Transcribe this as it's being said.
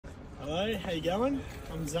Hello, how you going?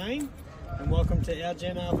 I'm Zane and welcome to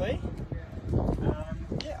OurGen RV.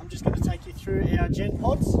 I'm just going to take you through our Gen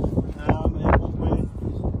pods and what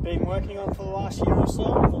we've been working on for the last year or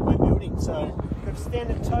so and what we're building. So we've got a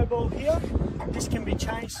standard tow ball here. This can be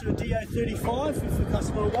changed to a DO35 if the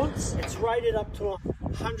customer wants. It's rated up to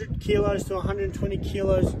 100 kilos to 120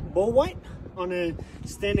 kilos ball weight on a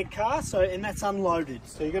standard car, and that's unloaded.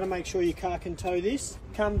 So you've got to make sure your car can tow this.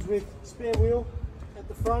 Comes with spare wheel at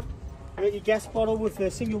the front. You've got your gas bottle with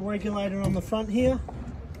a single regulator on the front here.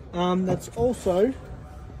 That's also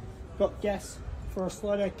got gas for a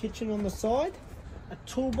slide-out kitchen on the side. A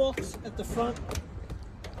toolbox at the front.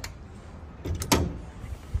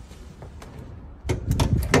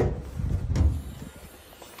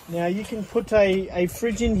 Now you can put a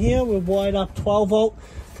fridge in here. We've wired up 12 volt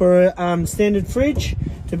for a standard fridge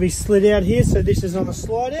to be slid out here. So this is on a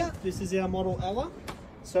slide out. This is our model Ella.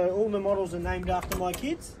 So all the models are named after my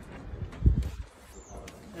kids.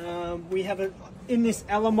 We have in this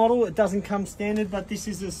Ella model, it doesn't come standard, but this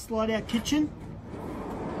is a slide out kitchen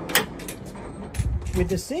with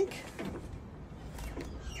the sink.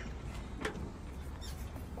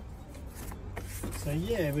 So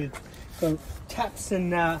yeah, we've got taps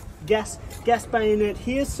and gas bayonet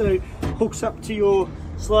here, so hooks up to your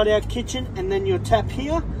slide out kitchen, and then your tap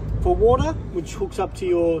here for water, which hooks up to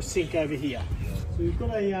your sink over here. So we've got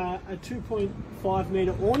a 2.5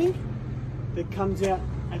 metre awning that comes out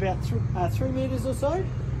about 3 metres or so,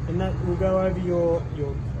 and that will go over your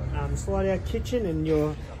slide out kitchen and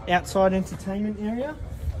your outside entertainment area.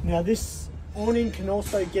 Now this awning can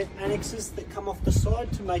also get annexes that come off the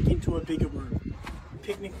side to make into a bigger room.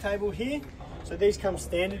 Picnic table here, so these come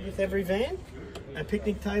standard with every van. A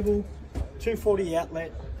picnic table, 240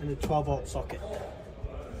 outlet and a 12 volt socket.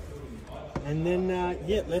 And then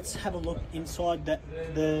let's have a look inside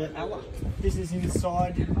the Ella. This is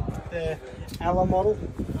inside the Ella model.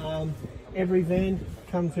 Every van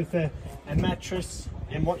comes with a mattress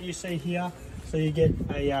and what you see here. So you get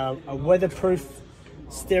a weatherproof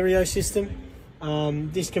stereo system.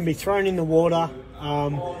 This can be thrown in the water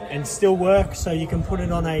and still work. So you can put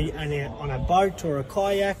it on a boat or a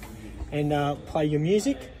kayak and play your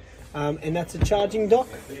music. And that's a charging dock.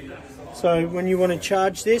 So when you want to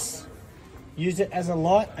charge this, use it as a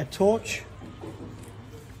light, a torch.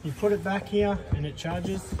 You put it back here and it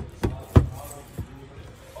charges.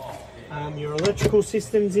 Your electrical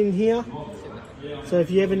system's in here. So if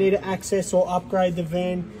you ever need to access or upgrade the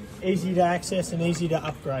van, easy to access and easy to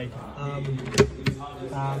upgrade.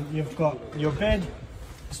 You've got your bed.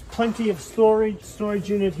 There's plenty of storage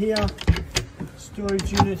unit here,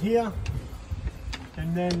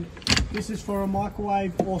 and then this is for a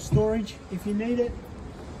microwave or storage if you need it.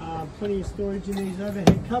 Plenty of storage in these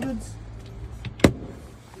overhead cupboards.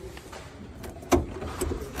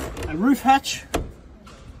 A roof hatch.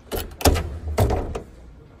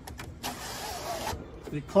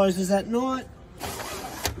 It closes at night,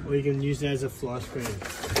 or you can use it as a fly screen.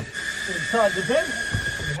 Inside the bed,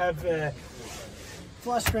 we have a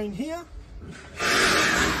fly screen here,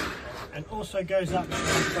 and also goes up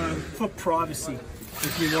for privacy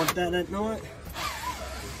if you want that at night.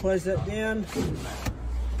 Close that down.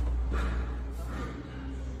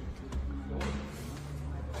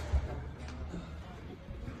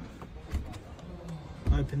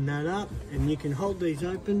 Open that up, and you can hold these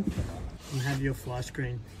open and have your fly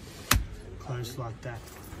screen closed like that.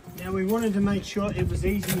 Now we wanted to make sure it was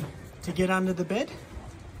easy to get under the bed.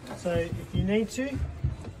 So if you need to,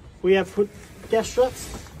 we have put gas struts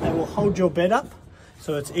that will hold your bed up,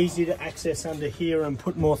 so it's easy to access under here and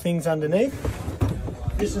put more things underneath.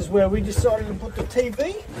 This is where we decided to put the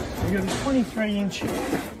TV. We've got a 23-inch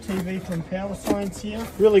TV from Power Science here.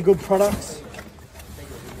 Really good products.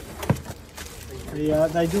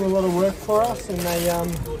 They do a lot of work for us, and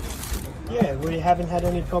we haven't had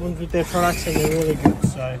any problems with their products, and they're really good.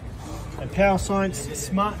 So a Power Science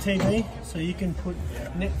smart TV, so you can put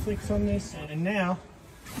Netflix on this. And now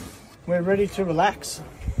we're ready to relax.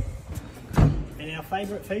 And our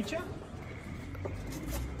favourite feature,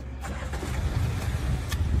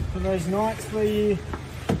 for those nights where you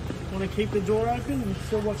want to keep the door open and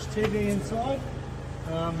still watch TV inside,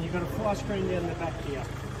 you've got a fly screen down the back here.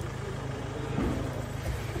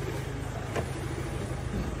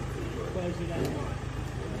 Close it at night.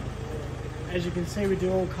 As you can see, we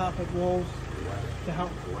do all carpet walls to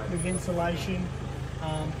help with insulation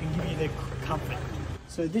and give you the comfort.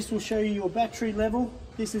 So this will show you your battery level.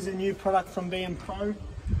 This is a new product from BM Pro.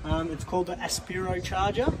 It's called the Aspiro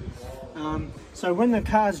charger. So when the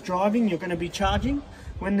car's driving, you're going to be charging.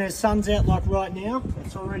 When the sun's out like right now,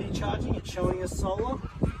 it's already charging, it's showing us solar.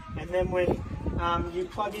 And then when you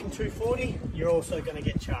plug in 240, you're also going to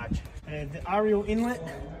get charged. And the aerial inlet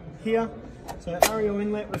here, so aerial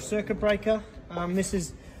inlet with circuit breaker. This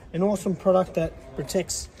is an awesome product that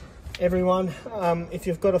protects everyone. If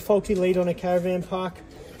you've got a faulty lead on a caravan park,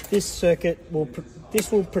 this circuit will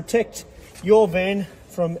protect your van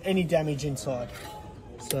from any damage inside.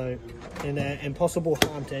 So, and possible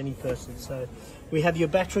harm to any person. So we have your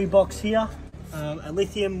battery box here, a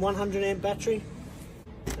lithium 100 amp battery.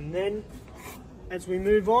 And then as we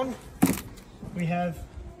move on, we have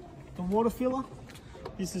the water filler.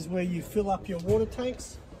 This is where you fill up your water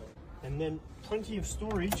tanks, and then plenty of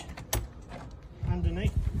storage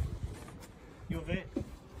underneath your van.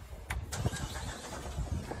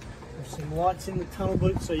 There's some lights in the tunnel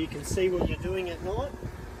boot so you can see what you're doing at night.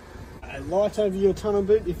 A light over your tunnel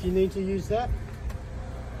boot if you need to use that.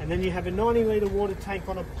 And then you have a 90 litre water tank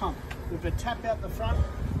on a pump with a tap out the front.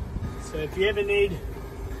 So if you ever need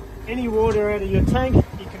any water out of your tank,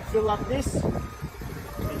 you can fill up this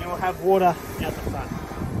and you'll have water out the front.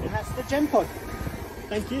 And that's the Gen Pod.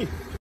 Thank you.